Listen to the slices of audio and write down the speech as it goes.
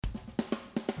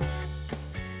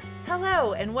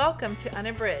Hello, and welcome to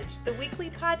Unabridged, the weekly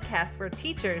podcast where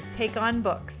teachers take on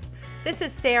books. This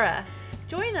is Sarah.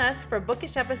 Join us for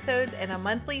bookish episodes and a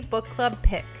monthly book club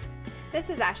pick. This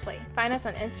is Ashley. Find us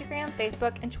on Instagram,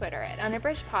 Facebook, and Twitter at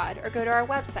UnabridgedPod, or go to our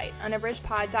website,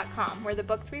 unabridgedpod.com, where the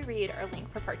books we read are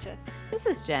linked for purchase. This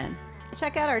is Jen.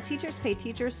 Check out our Teachers Pay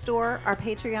Teachers store, our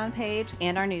Patreon page,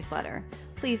 and our newsletter.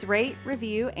 Please rate,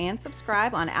 review, and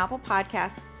subscribe on Apple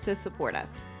Podcasts to support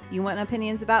us. You want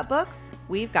opinions about books?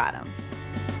 We've got them.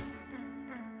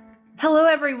 Hello,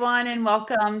 everyone, and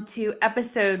welcome to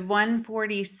episode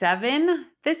 147.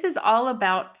 This is all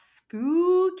about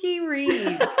spooky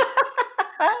reads.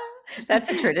 That's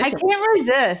a tradition. I can't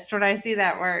resist when I see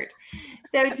that word.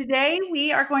 So today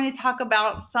we are going to talk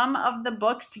about some of the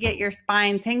books to get your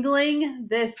spine tingling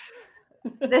this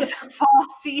fall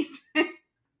season.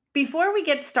 Before we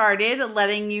get started,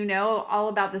 letting you know all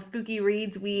about the spooky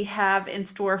reads we have in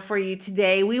store for you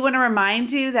today, we want to remind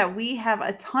you that we have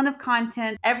a ton of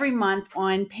content every month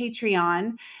on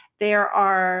Patreon. There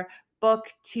are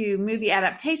book to movie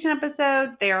adaptation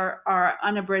episodes. There are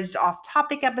unabridged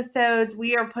off-topic episodes.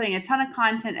 We are putting a ton of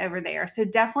content over there. So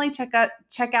definitely check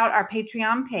out our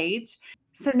Patreon page.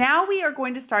 So now we are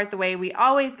going to start the way we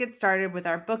always get started with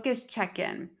our bookish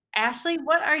check-in. Ashley,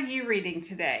 what are you reading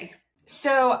today?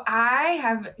 So I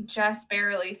have just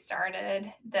barely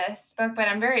started this book, but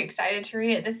I'm very excited to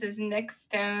read it. This is Nick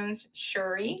Stone's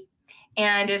Shuri,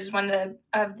 and it is one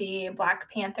of the Black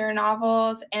Panther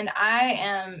novels. And I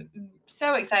am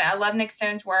so excited. I love Nick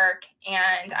Stone's work,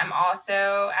 and I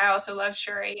also love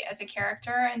Shuri as a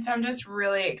character. And so I'm just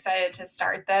really excited to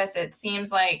start this. It seems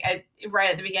like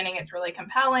right at the beginning, it's really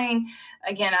compelling.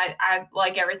 Again, I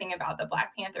like everything about the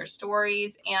Black Panther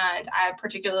stories, and I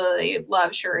particularly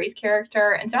love Shuri's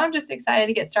character. And so I'm just excited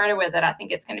to get started with it. I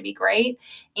think it's going to be great.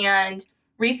 And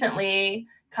recently,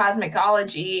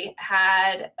 Cosmicology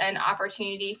had an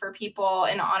opportunity for people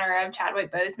in honor of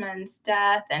Chadwick Boseman's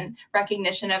death and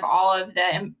recognition of all of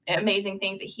the amazing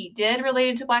things that he did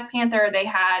related to Black Panther. They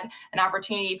had an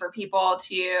opportunity for people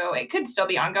it could still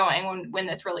be ongoing when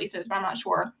this releases, but I'm not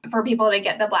sure, for people to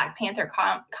get the Black Panther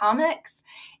comics,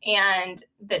 and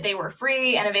that they were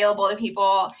free and available to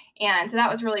people. And so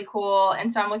that was really cool. And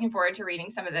so I'm looking forward to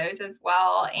reading some of those as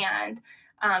well. And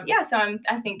so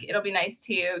I think it'll be nice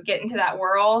to get into that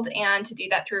world and to do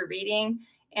that through reading.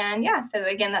 And so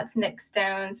again, that's Nick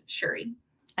Stone's Shuri.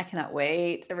 I cannot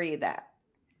wait to read that.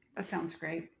 That sounds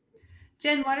great.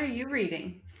 Jen, what are you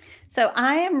reading? So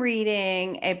I am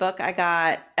reading a book I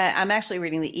got. I'm actually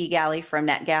reading the eGalley from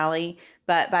NetGalley,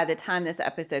 but by the time this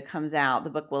episode comes out, the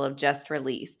book will have just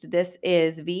released. This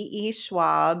is V.E.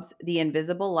 Schwab's The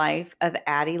Invisible Life of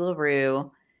Addie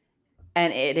LaRue,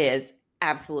 and it is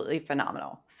absolutely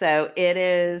phenomenal. So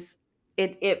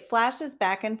it flashes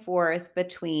back and forth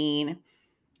between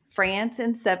France in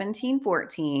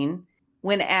 1714,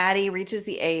 when Addie reaches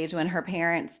the age when her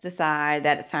parents decide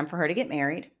that it's time for her to get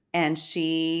married, and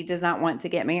she does not want to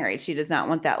get married. She does not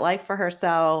want that life for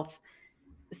herself.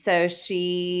 So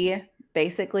she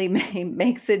basically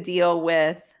makes a deal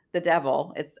with the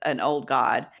devil. It's an old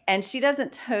god. And she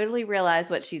doesn't totally realize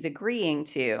what she's agreeing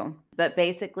to, but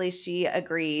basically she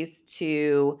agrees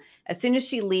to, as soon as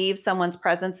she leaves someone's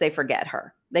presence, they forget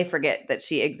her. They forget that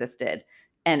she existed,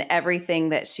 and everything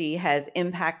that she has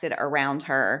impacted around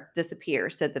her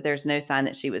disappears, so that there's no sign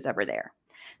that she was ever there.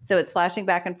 So it's flashing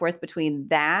back and forth between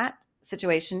that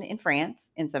situation in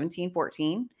France in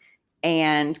 1714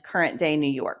 and current day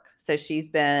New York. So she's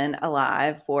been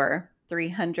alive for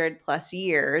 300 plus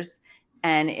years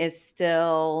and is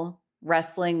still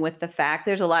wrestling with the fact,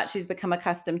 there's a lot she's become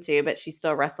accustomed to, but she's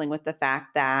still wrestling with the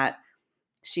fact that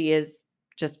she is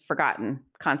just forgotten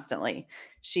constantly.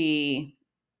 She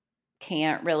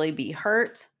can't really be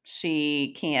hurt.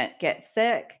 She can't get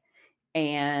sick.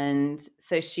 And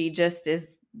so she just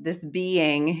is this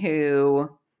being who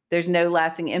there's no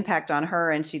lasting impact on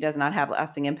her, and she does not have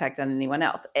lasting impact on anyone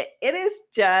else. It is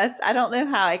just, I don't know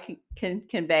how I can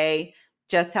convey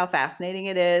just how fascinating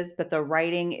it is, but the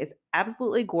writing is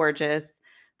absolutely gorgeous.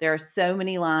 There are so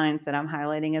many lines that I'm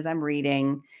highlighting as I'm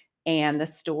reading, and the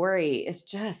story is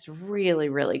just really,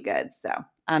 really good. So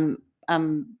I'm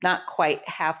not quite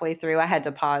halfway through. I had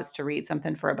to pause to read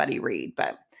something for a buddy read,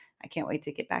 but I can't wait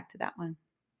to get back to that one.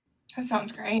 That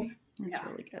sounds great. It's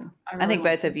really good. I think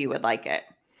both of you would like it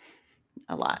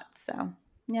a lot. So,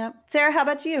 yeah. Sarah, how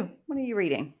about you? What are you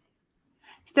reading?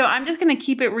 So I'm just going to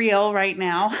keep it real right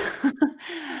now.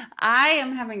 I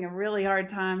am having a really hard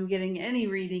time getting any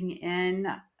reading in.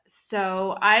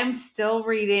 So I'm still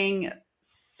reading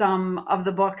some of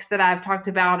the books that I've talked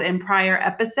about in prior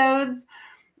episodes.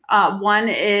 One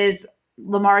is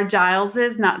Lamar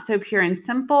Giles's Not So Pure and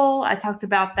Simple. I talked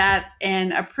about that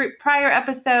in a prior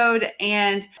episode,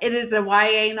 and it is a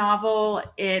YA novel.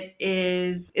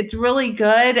 It's really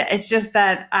good. It's just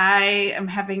that I am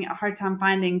having a hard time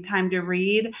finding time to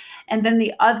read. And then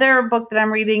the other book that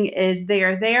I'm reading is They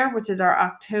Are There, which is our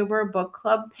October book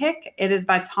club pick. It is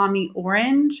by Tommy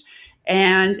Orange.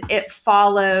 And it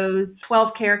follows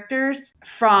 12 characters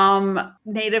from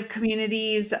Native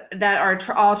communities that are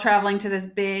all traveling to this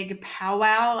big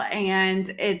powwow. And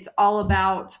it's all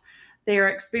about their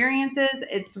experiences.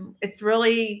 It's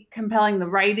really compelling. The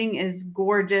writing is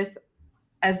gorgeous,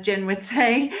 as Jen would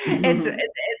say.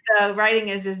 The writing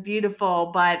is just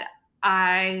beautiful, but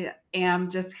I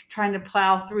am just trying to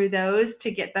plow through those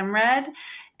to get them read.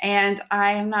 And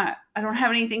I don't have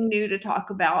anything new to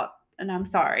talk about, and I'm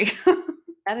sorry.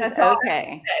 That is That's all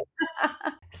okay.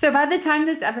 So by the time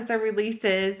this episode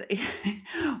releases,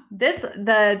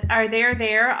 our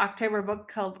There October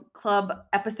Book Club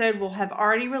episode will have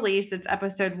already released. It's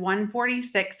episode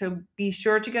 146. So be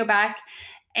sure to go back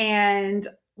and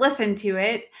listen to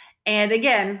it. And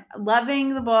again,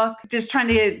 loving the book, just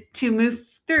trying to move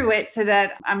through it so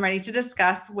that I'm ready to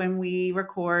discuss when we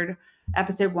record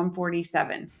episode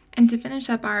 147. And to finish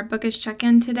up our bookish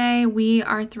check-in today, we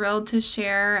are thrilled to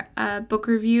share a book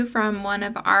review from one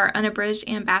of our unabridged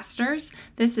ambassadors.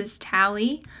 This is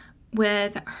Tally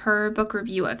with her book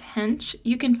review of Hench.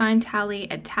 You can find Tally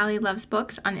at Tally Loves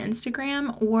Books on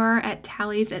Instagram or at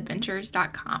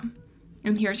tallysadventures.com.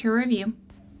 And here's her review.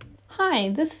 Hi,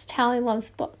 this is Tally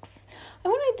Loves Books. I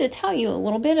wanted to tell you a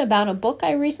little bit about a book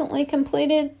I recently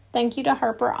completed. Thank you to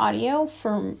Harper Audio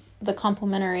for the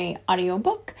complimentary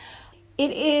audiobook.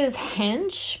 It is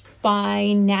Hench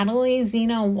by Natalie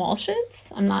Zena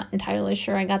Walshitz. I'm not entirely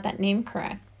sure I got that name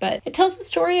correct, but it tells the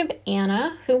story of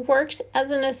Anna, who works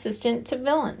as an assistant to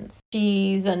villains.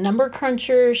 She's a number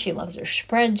cruncher. She loves her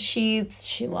spreadsheets.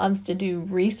 She loves to do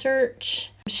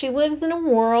research. She lives in a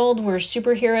world where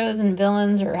superheroes and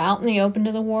villains are out in the open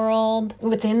to the world.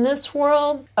 Within this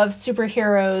world of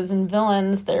superheroes and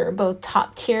villains, there are both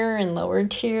top tier and lower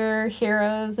tier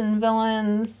heroes and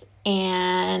villains.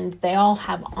 And they all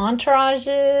have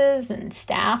entourages and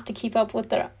staff to keep up with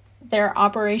their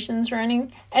operations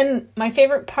running. And my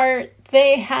favorite part,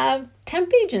 they have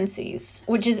temp agencies,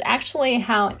 which is actually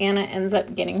how Anna ends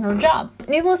up getting her job.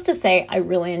 Needless to say, I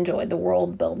really enjoyed the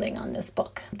world building on this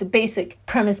book. The basic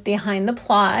premise behind the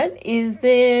plot is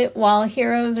that while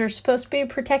heroes are supposed to be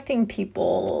protecting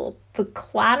people, the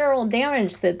collateral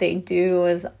damage that they do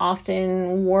is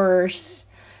often worse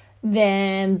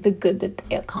than the good that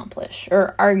they accomplish,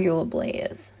 or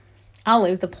arguably is. I'll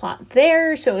leave the plot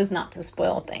there so as not to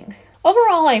spoil things.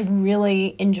 Overall, I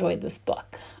really enjoyed this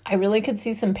book. I really could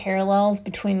see some parallels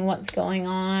between what's going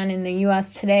on in the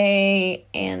US today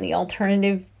and the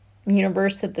alternative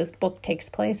universe that this book takes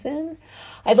place in.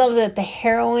 I love that the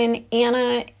heroine,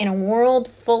 Anna, in a world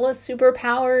full of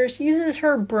superpowers, uses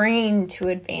her brain to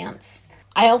advance.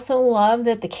 I also love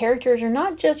that the characters are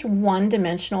not just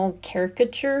one-dimensional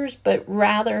caricatures, but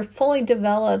rather fully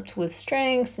developed with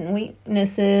strengths and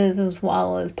weaknesses, as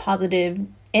well as positive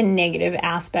and negative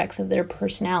aspects of their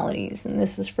personalities. And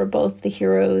this is for both the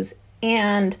heroes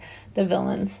and the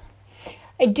villains.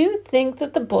 I do think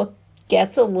that the book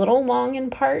gets a little long in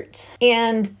parts,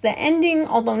 and the ending,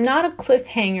 although not a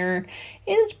cliffhanger,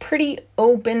 is pretty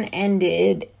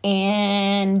open-ended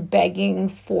and begging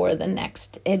for the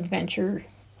next adventure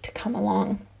to come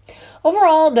along.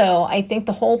 Overall, though, I think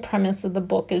the whole premise of the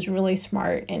book is really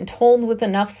smart and told with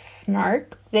enough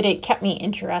snark that it kept me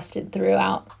interested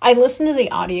throughout. I listened to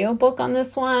the audiobook on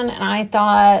this one, and I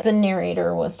thought the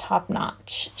narrator was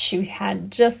top-notch. She had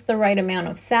just the right amount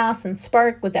of sass and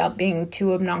spark without being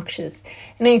too obnoxious,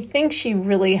 and I think she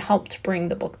really helped bring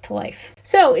the book to life.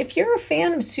 So, if you're a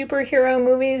fan of superhero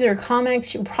movies or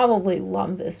comics, you'll probably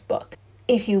love this book.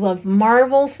 If you love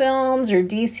Marvel films or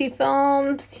DC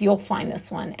films, you'll find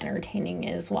this one entertaining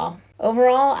as well.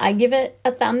 Overall, I give it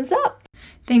a thumbs up.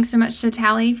 Thanks so much to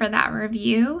Tally for that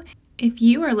review. If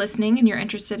you are listening and you're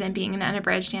interested in being an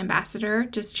Unabridged ambassador,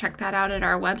 just check that out at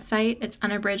our website. It's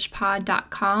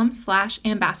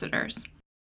unabridgedpod.com/ambassadors.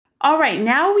 All right,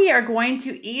 now we are going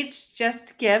to each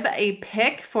just give a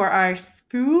pick for our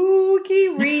spooky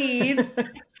read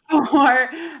for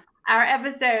our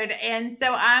episode. And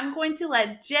so I'm going to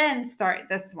let Jen start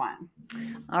this one.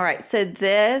 All right. So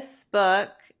this book,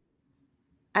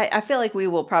 I feel like we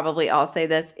will probably all say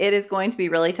this. It is going to be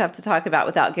really tough to talk about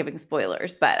without giving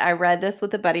spoilers, but I read this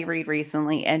with a buddy read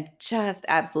recently and just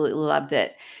absolutely loved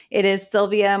it. It is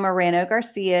Sylvia Moreno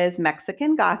Garcia's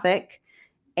Mexican Gothic,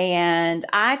 And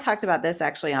I talked about this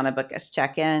actually on a Bookish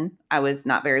check-in. I was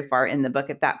not very far in the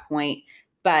book at that point,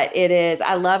 but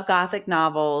I love Gothic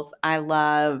novels. I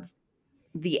love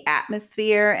the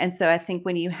atmosphere. And so I think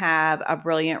when you have a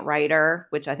brilliant writer,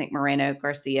 which I think Moreno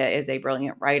Garcia is a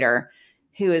brilliant writer,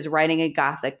 who is writing a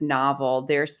Gothic novel,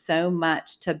 there's so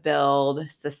much to build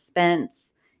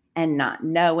suspense and not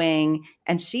knowing.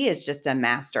 And she is just a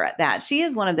master at that. She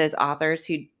is one of those authors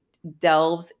who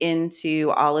delves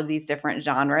into all of these different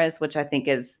genres, which I think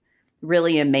is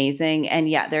really amazing. And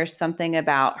yet there's something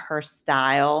about her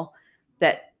style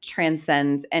that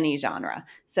transcends any genre.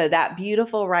 So that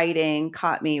beautiful writing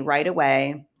caught me right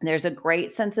away. There's a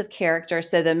great sense of character.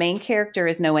 So the main character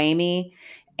is Noemi,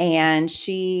 and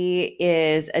she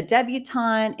is a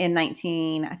debutante in I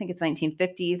think it's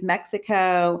 1950s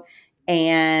Mexico.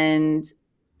 And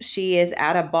she is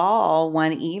at a ball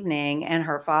one evening, and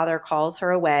her father calls her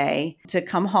away to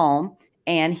come home.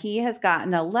 And he has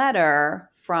gotten a letter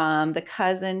from the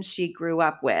cousin she grew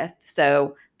up with.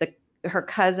 So her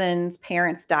cousin's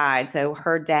parents died, so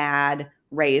her dad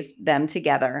raised them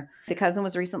together. The cousin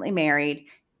was recently married,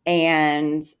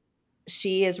 and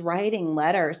she is writing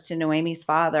letters to Noemi's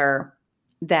father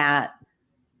that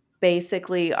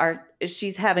basically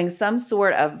she's having some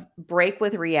sort of break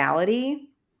with reality.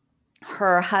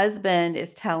 Her husband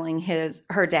is telling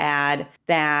her dad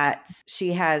that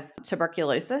she has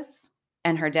tuberculosis,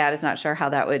 and her dad is not sure how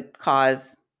that would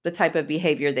cause the type of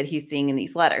behavior that he's seeing in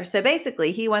these letters. So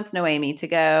basically, he wants Noemi to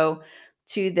go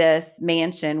to this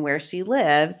mansion where she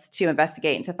lives to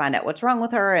investigate and to find out what's wrong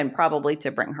with her, and probably to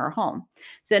bring her home.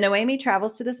 So Noemi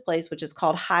travels to this place, which is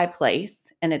called High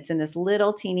Place, and it's in this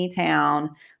little teeny town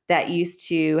that used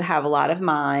to have a lot of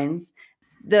mines.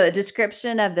 The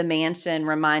description of the mansion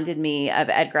reminded me of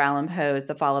Edgar Allan Poe's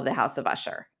The Fall of the House of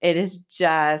Usher. It is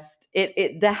just,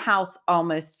 the house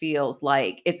almost feels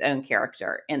like its own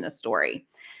character in the story.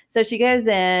 So she goes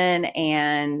in,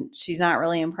 and she's not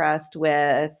really impressed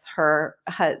with her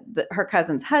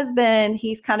cousin's husband.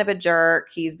 He's kind of a jerk.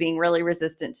 He's being really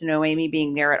resistant to Noemi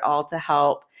being there at all to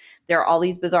help. There are all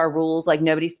these bizarre rules, like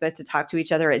nobody's supposed to talk to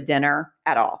each other at dinner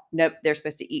at all. Nope, they're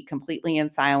supposed to eat completely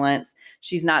in silence.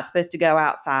 She's not supposed to go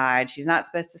outside. She's not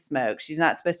supposed to smoke. She's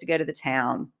not supposed to go to the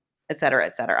town, et cetera,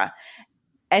 et cetera.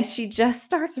 And she just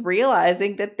starts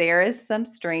realizing that there is some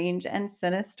strange and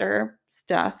sinister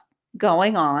stuff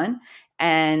going on.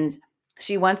 And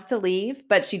she wants to leave,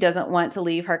 but she doesn't want to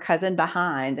leave her cousin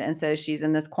behind. And so she's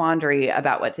in this quandary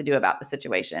about what to do about the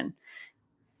situation.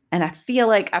 And I feel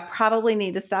like I probably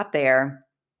need to stop there.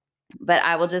 But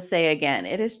I will just say again,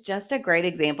 it is just a great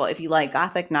example. If you like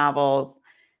Gothic novels,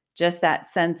 just that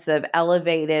sense of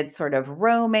elevated sort of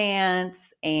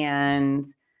romance, and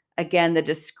again, the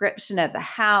description of the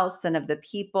house and of the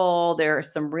people. There are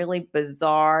some really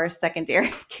bizarre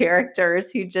secondary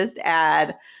characters who just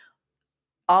add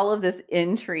all of this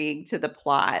intrigue to the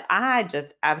plot. I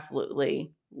just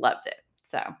absolutely loved it.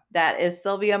 So that is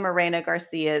Silvia Moreno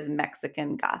Garcia's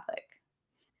Mexican Gothic.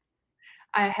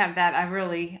 I have that.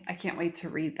 I can't wait to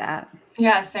read that.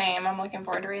 Yeah, same. I'm looking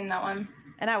forward to reading that one.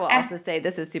 And I will also say,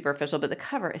 this is superficial, but the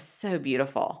cover is so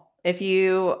beautiful. If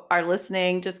you are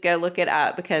listening, just go look it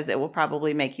up, because it will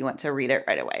probably make you want to read it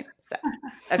right away. So,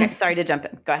 okay, sorry to jump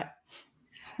in. Go ahead.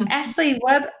 Ashley,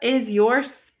 what is your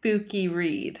spooky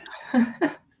read?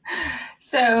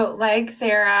 So, like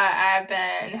Sarah, I've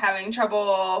been having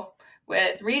trouble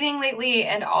with reading lately,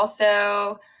 and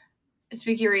also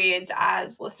spooky reads,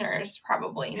 as listeners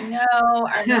probably know,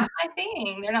 are not my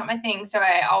thing. They're not my thing. So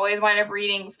I always wind up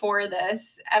reading for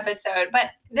this episode.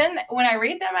 But then when I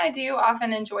read them, I do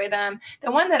often enjoy them.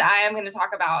 The one that I am going to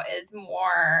talk about is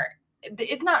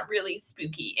it's not really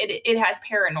spooky. It has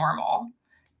paranormal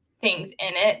things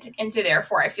in it. And so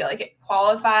therefore I feel like it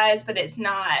qualifies, but it's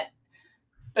not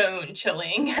bone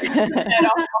chilling at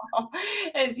all,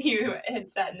 as you had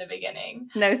said in the beginning.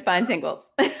 No spine tingles.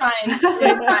 No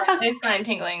spine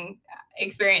tingling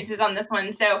experiences on this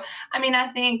one. So, I mean, I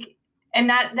think, and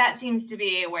that seems to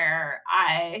be where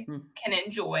I can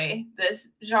enjoy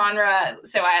this genre.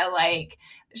 So I like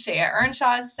Shea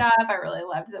Earnshaw's stuff. I really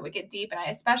loved The Wicked Deep, and I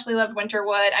especially loved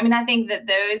Winterwood. I mean, I think that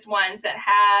those ones that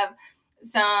have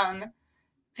some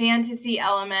fantasy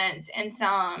elements and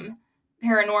some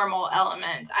paranormal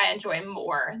elements, I enjoy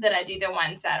more than I do the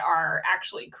ones that are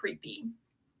actually creepy.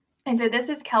 And so this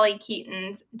is Kelly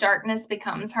Keaton's Darkness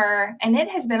Becomes Her, and it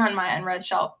has been on my unread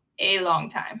shelf a long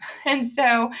time. And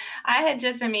so I had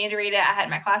just been meaning to read it. I had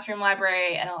my classroom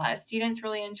library, and a lot of students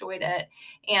really enjoyed it,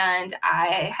 and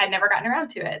I had never gotten around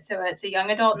to it. So it's a young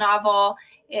adult novel.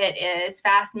 It is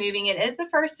fast moving. It is the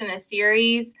first in a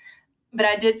series. but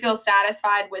I did feel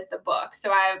satisfied with the book.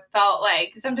 So I felt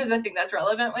like sometimes I think that's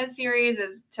relevant with series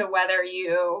as to whether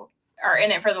you are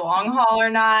in it for the long haul or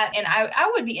not. And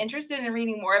I would be interested in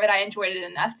reading more of it. I enjoyed it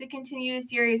enough to continue the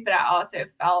series, but I also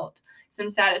felt some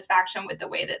satisfaction with the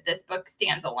way that this book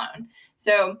stands alone.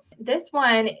 So this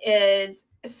one is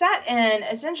set in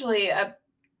essentially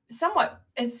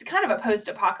it's kind of a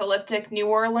post-apocalyptic New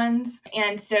Orleans.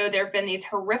 And so there have been these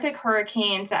horrific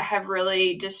hurricanes that have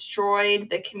really destroyed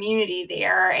the community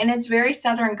there. And it's very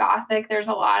Southern Gothic. There's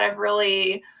a lot of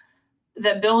really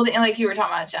the building, like you were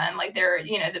talking about, Jen, like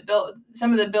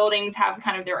some of the buildings have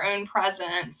kind of their own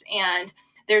presence. And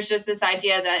there's just this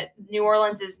idea that New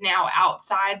Orleans is now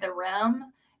outside the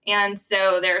rim. And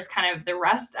so there's kind of the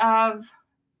rest of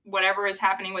whatever is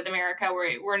happening with America,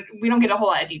 we don't get a whole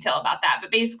lot of detail about that. But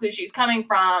basically, she's coming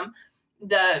from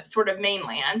the sort of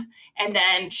mainland, and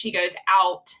then she goes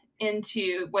out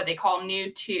into what they call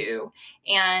New 2.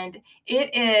 And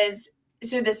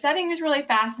so the setting is really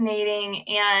fascinating.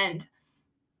 And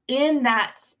in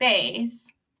that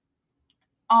space,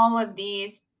 all of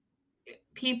these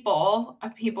people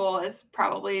is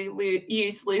probably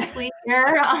used loosely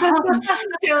here.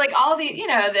 So like all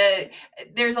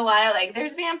there's a lot of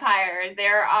there's vampires,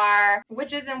 there are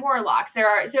witches and warlocks,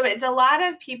 so it's a lot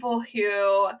of people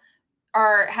who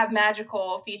have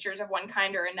magical features of one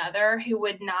kind or another who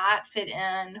would not fit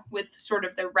in with sort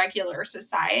of the regular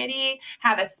society,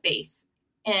 have a space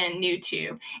in New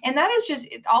 2. And that is just,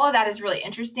 all of that is really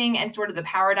interesting, and sort of the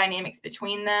power dynamics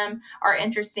between them are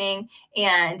interesting.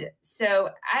 And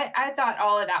so I thought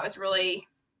all of that was really,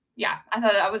 I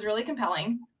thought that was really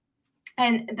compelling.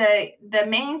 And the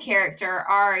main character,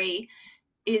 Ari,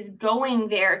 is going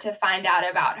there to find out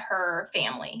about her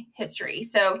family history.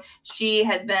 So she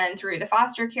has been through the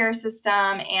foster care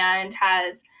system and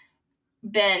has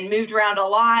been moved around a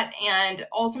lot, and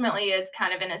ultimately is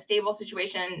kind of in a stable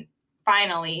situation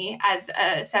finally as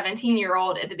a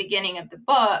 17-year-old at the beginning of the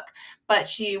book, but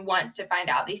she wants to find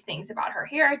out these things about her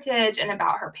heritage and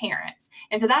about her parents.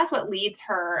 And so that's what leads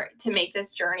her to make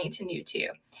this journey to New 2.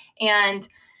 And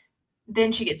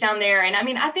then she gets down there, and I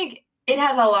mean, I think it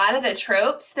has a lot of the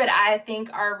tropes that I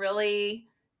think are really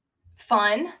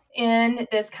fun in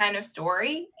this kind of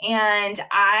story, and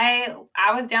I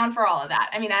was down for all of that.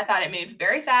 I mean, I thought it moved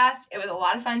very fast. It was a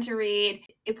lot of fun to read.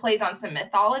 It plays on some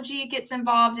mythology, gets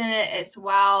involved in it as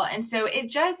well. And so it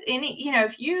just,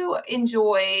 if you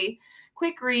enjoy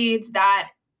quick reads that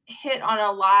hit on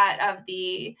a lot of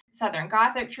the Southern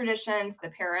Gothic traditions, the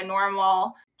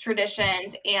paranormal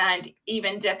traditions, and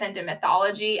even dip into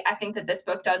mythology, I think that this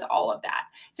book does all of that.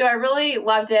 So I really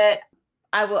loved it.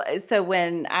 So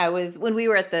when we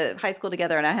were at the high school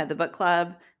together and I had the book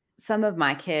club, some of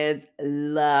my kids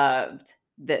loved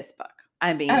this book.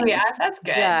 I mean, oh yeah, that's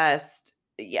good.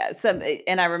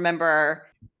 And I remember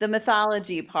the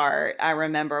mythology part. I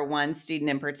remember one student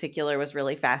in particular was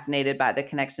really fascinated by the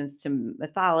connections to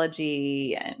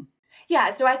mythology. And yeah,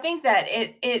 so I think that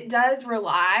it does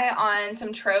rely on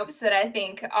some tropes that I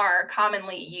think are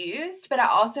commonly used, but I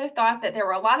also thought that there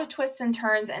were a lot of twists and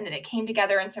turns, and that it came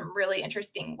together in some really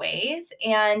interesting ways,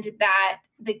 and that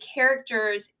the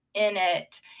characters in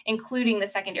it, including the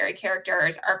secondary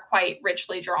characters, are quite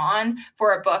richly drawn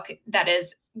for a book that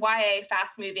is YA,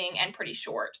 fast moving, and pretty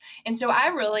short. And so I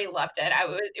really loved it.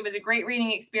 It was a great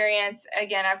reading experience.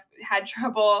 Again, I've had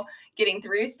trouble getting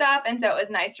through stuff, and so it was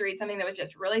nice to read something that was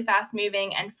just really fast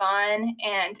moving and fun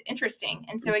and interesting.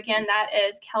 And so again, that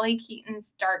is Kelly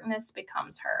Keaton's Darkness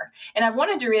Becomes Her. And I've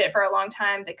wanted to read it for a long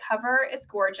time. The cover is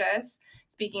gorgeous.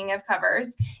 Speaking of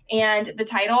covers, and the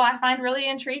title I find really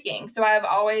intriguing. So I've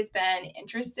always been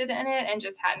interested in it and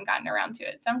just hadn't gotten around to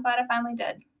it. So I'm glad I finally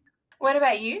did. What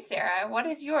about you, Sarah? What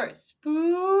is your spooky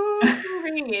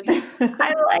read?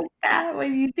 I like that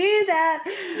when you do that.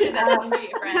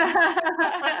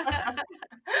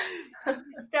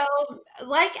 So,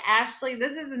 like Ashley,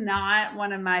 this is not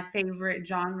one of my favorite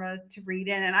genres to read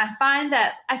in, and I find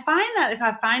that if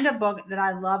I find a book that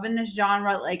I love in this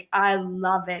genre, like I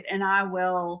love it, and I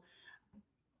will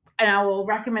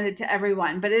recommend it to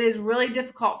everyone. But it is really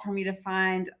difficult for me to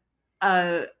find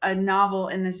a novel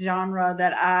in this genre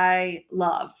that I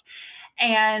love.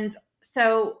 And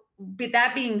so,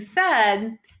 that being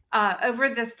said, over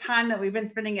this time that we've been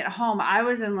spending at home, I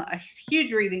was in a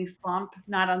huge reading slump,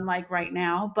 not unlike right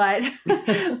now, but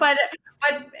but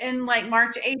in like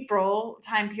March, April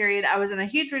time period, I was in a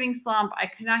huge reading slump. I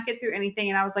could not get through anything,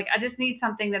 and I was like, I just need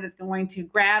something that is going to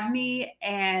grab me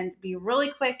and be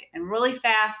really quick and really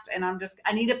fast, and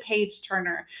I need a page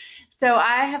turner. So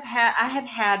I have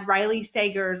had Riley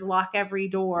Sager's Lock Every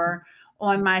Door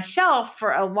on my shelf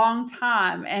for a long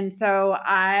time. And so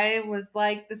I was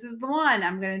like, this is the one,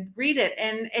 I'm going to read it.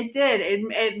 And it did.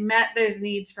 It met those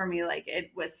needs for me. Like,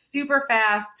 it was super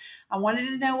fast. I wanted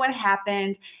to know what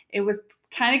happened. It was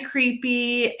kind of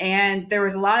creepy, and there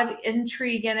was a lot of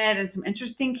intrigue in it and some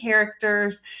interesting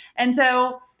characters. And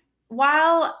so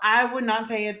while I would not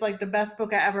say it's like the best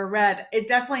book I ever read, it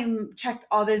definitely checked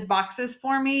all those boxes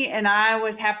for me, and I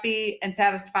was happy and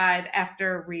satisfied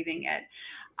after reading it.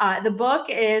 The book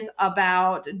is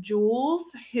about Jules,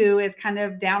 who is kind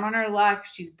of down on her luck.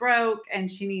 She's broke and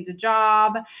she needs a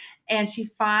job. And she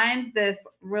finds this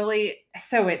really,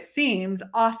 so it seems,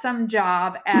 awesome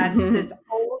job at this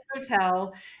old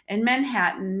hotel in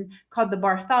Manhattan called the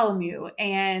Bartholomew.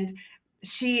 And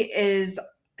she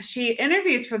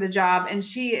interviews for the job, and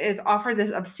she is offered this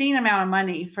obscene amount of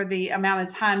money for the amount of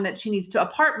time that she needs to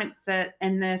apartment sit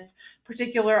in this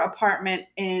particular apartment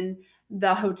in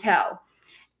the hotel.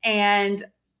 And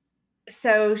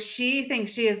so she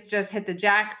thinks she has just hit the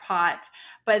jackpot.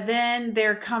 But then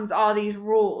there comes all these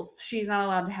rules. She's not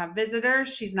allowed to have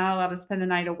visitors. She's not allowed to spend the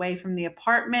night away from the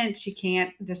apartment. She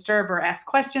can't disturb or ask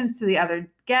questions to the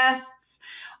other guests,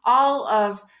 all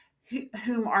of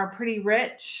whom are pretty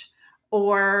rich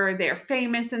or they're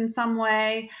famous in some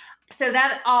way. So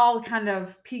that all kind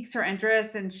of piques her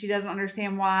interest, and she doesn't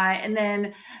understand why. And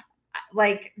then,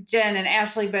 like Jen and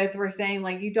Ashley both were saying,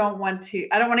 like, I don't want to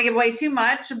give away too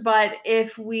much, but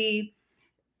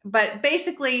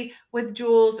basically with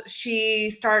Jules, she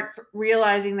starts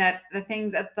realizing that the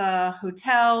things at the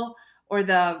hotel or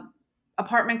the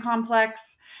apartment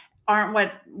complex aren't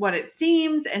what it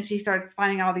seems, and she starts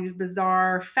finding all these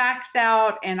bizarre facts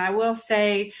out. And I will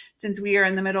say, since we are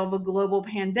in the middle of a global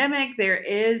pandemic, there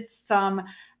is some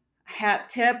hat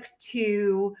tip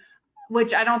to,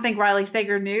 which I don't think Riley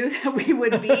Sager knew, that we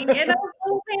would be in a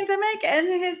global pandemic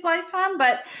in his lifetime.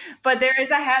 But there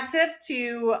is a hat tip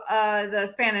to the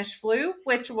Spanish flu,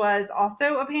 which was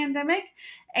also a pandemic.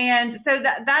 And so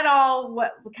that all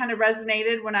what kind of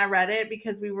resonated when I read it,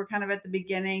 because we were kind of at the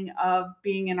beginning of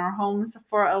being in our homes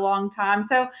for a long time.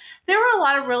 So there were a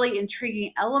lot of really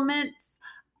intriguing elements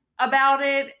about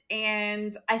it.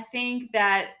 And I think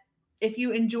that if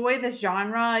you enjoy this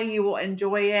genre, you will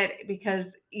enjoy it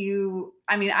because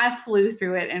I flew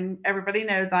through it, and everybody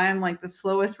knows I am like the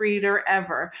slowest reader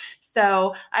ever.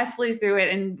 So I flew through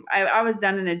it, and I was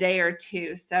done in a day or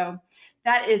two. So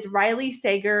that is Riley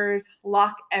Sager's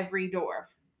Lock Every Door.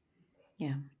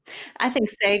 Yeah. I think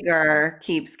Sager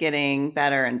keeps getting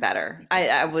better and better.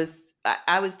 I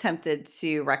was tempted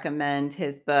to recommend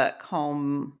his book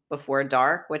Home Before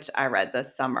Dark, which I read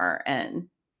this summer, and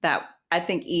that I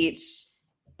think each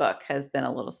book has been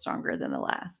a little stronger than the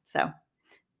last. So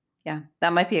yeah,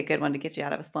 that might be a good one to get you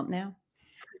out of a slump now.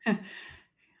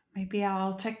 Maybe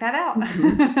I'll check that out.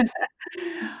 Mhm.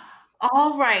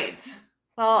 All right.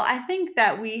 Well, I think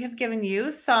that we have given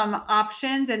you some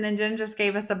options, and then Jen just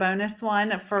gave us a bonus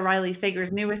one for Riley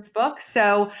Sager's newest book.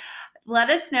 So let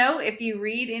us know if you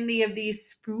read any of these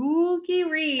spooky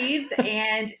reads,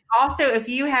 and also if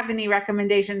you have any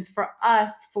recommendations for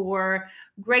us for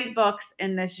great books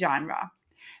in this genre.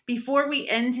 Before we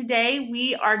end today,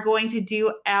 we are going to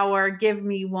do our Give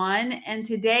Me One. And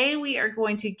today we are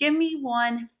going to give me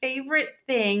one favorite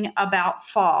thing about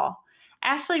fall.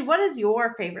 Ashley, what is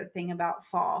your favorite thing about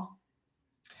fall?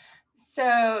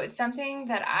 So, something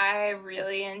that I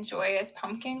really enjoy is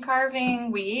pumpkin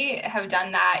carving. We have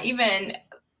done that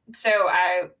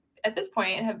I at this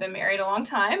point have been married a long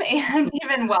time, and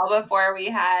even well before we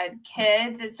had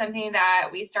kids. It's something that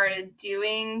we started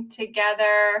doing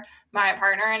together, my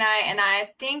partner and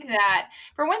I think that,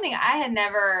 for one thing, I had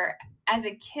never, as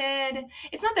a kid,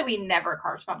 it's not that we never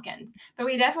carved pumpkins, but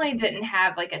we definitely didn't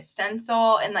have like a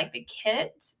stencil and like the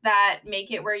kits that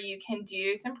make it where you can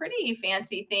do some pretty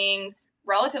fancy things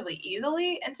relatively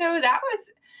easily. And so that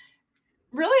was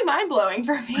really mind-blowing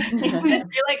for me to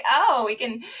be like, oh, we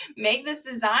can make this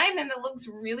design and it looks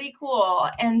really cool.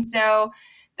 And so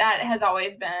that has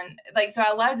always been like, so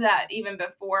I loved that. Even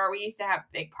before, we used to have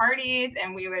big parties,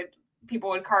 and people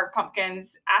would carve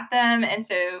pumpkins at them. And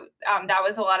so that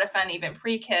was a lot of fun, even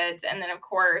pre-kids. And then of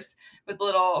course, with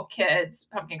little kids,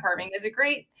 pumpkin carving is a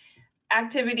great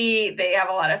activity. They have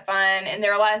a lot of fun, and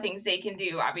there are a lot of things they can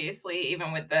do, obviously,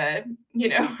 even with they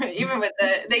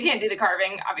can't do the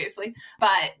carving, obviously,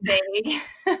 but they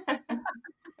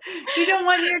You don't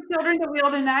want your children to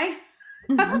wield a knife?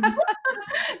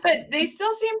 but they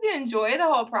still seem to enjoy the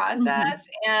whole process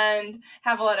and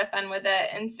have a lot of fun with it.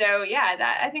 And so,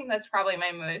 yeah, I think that's probably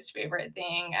my most favorite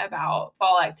thing about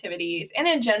fall activities. And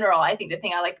in general, I think the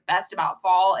thing I like best about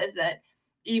fall is that,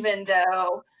 even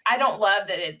though I don't love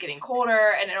that it's getting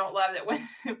colder, and I don't love that when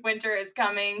winter is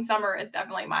coming. Summer is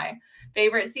definitely my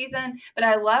favorite season, but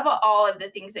I love all of the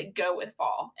things that go with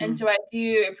fall. And so I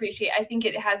do appreciate, I think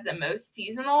it has the most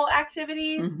seasonal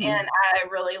activities, and I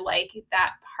really like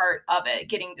that part of it,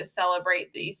 getting to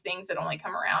celebrate these things that only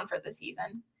come around for the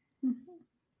season.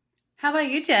 How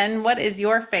about you, Jen? What is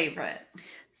your favorite?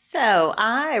 So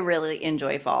I really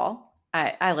enjoy fall.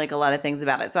 I like a lot of things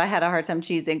about it. So I had a hard time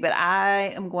choosing, but I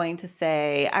am going to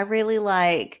say I really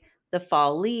like the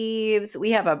fall leaves.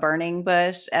 We have a burning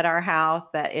bush at our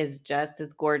house that is just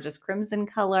this gorgeous crimson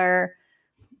color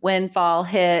when fall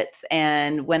hits.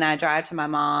 And when I drive to my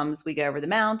mom's, we go over the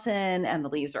mountain and the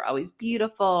leaves are always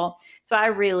beautiful. So I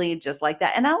really just like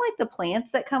that. And I like the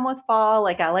plants that come with fall.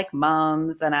 Like I like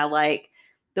mums, and I like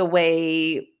the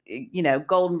way,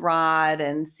 goldenrod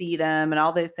and sedum and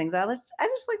all those things. I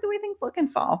just like the way things look in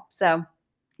fall. So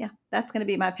yeah, that's going to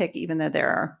be my pick, even though there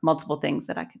are multiple things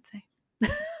that I could say.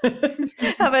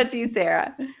 How about you,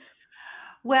 Sarah?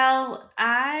 Well,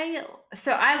 I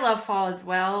love fall as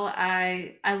well.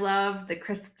 I love the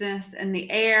crispness in the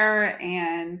air,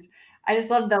 and I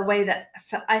just love the way that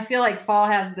I feel like fall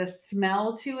has this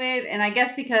smell to it. And I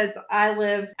guess because I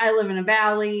live in a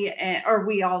valley, or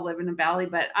we all live in a valley,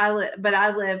 but I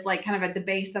live like kind of at the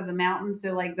base of the mountain.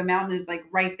 So like the mountain is like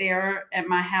right there at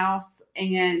my house,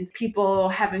 and people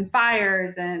having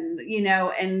fires and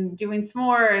and doing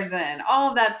s'mores and all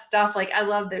of that stuff. Like I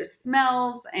love those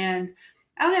smells, and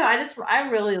I don't know. I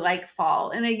really like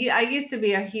fall, and I used to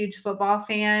be a huge football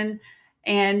fan,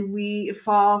 and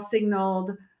fall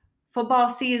signaled football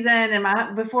season.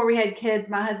 And before we had kids,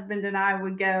 my husband and I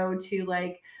would go to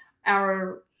like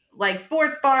our like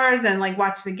sports bars and like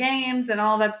watch the games and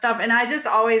all that stuff. And I just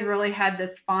always really had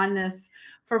this fondness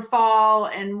for fall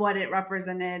and what it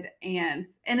represented. And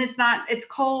it's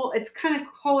cold. It's kind of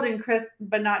cold and crisp,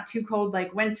 but not too cold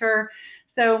like winter.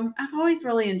 So I've always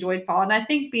really enjoyed fall. And I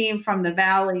think being from the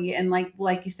valley, and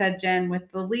like you said, Jen, with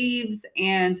the leaves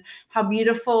and how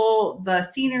beautiful the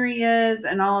scenery is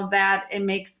and all of that, it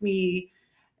makes me,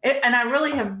 and I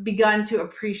really have begun to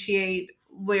appreciate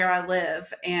where I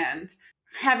live. And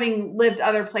having lived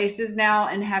other places now,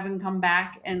 and having come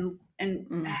back and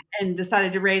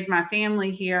decided to raise my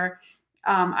family here,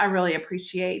 I really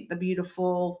appreciate the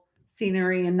beautiful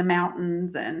scenery and the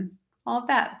mountains and all of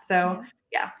that. So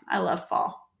yeah, I love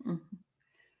fall.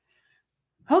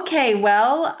 Okay,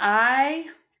 well, I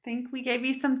think we gave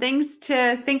you some things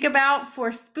to think about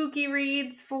for spooky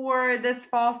reads for this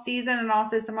fall season, and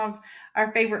also some of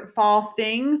our favorite fall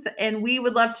things. And we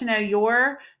would love to know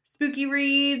your spooky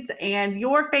reads and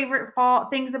your favorite fall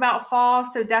things about fall.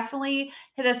 So definitely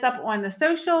hit us up on the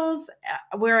socials.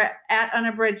 We're at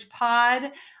Unabridged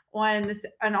Pod on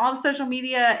all the social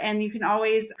media, and you can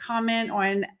always comment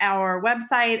on our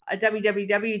website at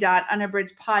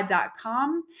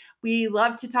www.unabridgedpod.com. We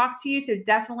love to talk to you, so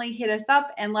definitely hit us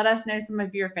up and let us know some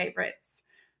of your favorites.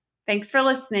 Thanks for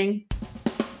listening.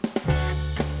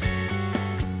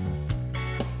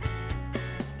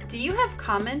 Do you have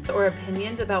comments or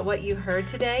opinions about what you heard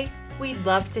today? We'd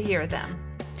love to hear them.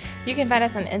 You can find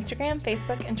us on Instagram,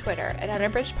 Facebook, and Twitter at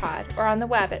Unabridged Pod, or on the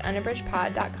web at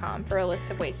unabridgedpod.com for a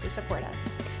list of ways to support us.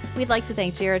 We'd like to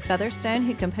thank Jared Featherstone,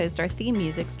 who composed our theme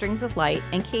music, Strings of Light,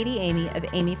 and Katie Amy of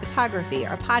Amy Photography,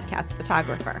 our podcast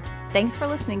photographer. Thanks for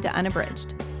listening to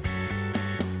Unabridged.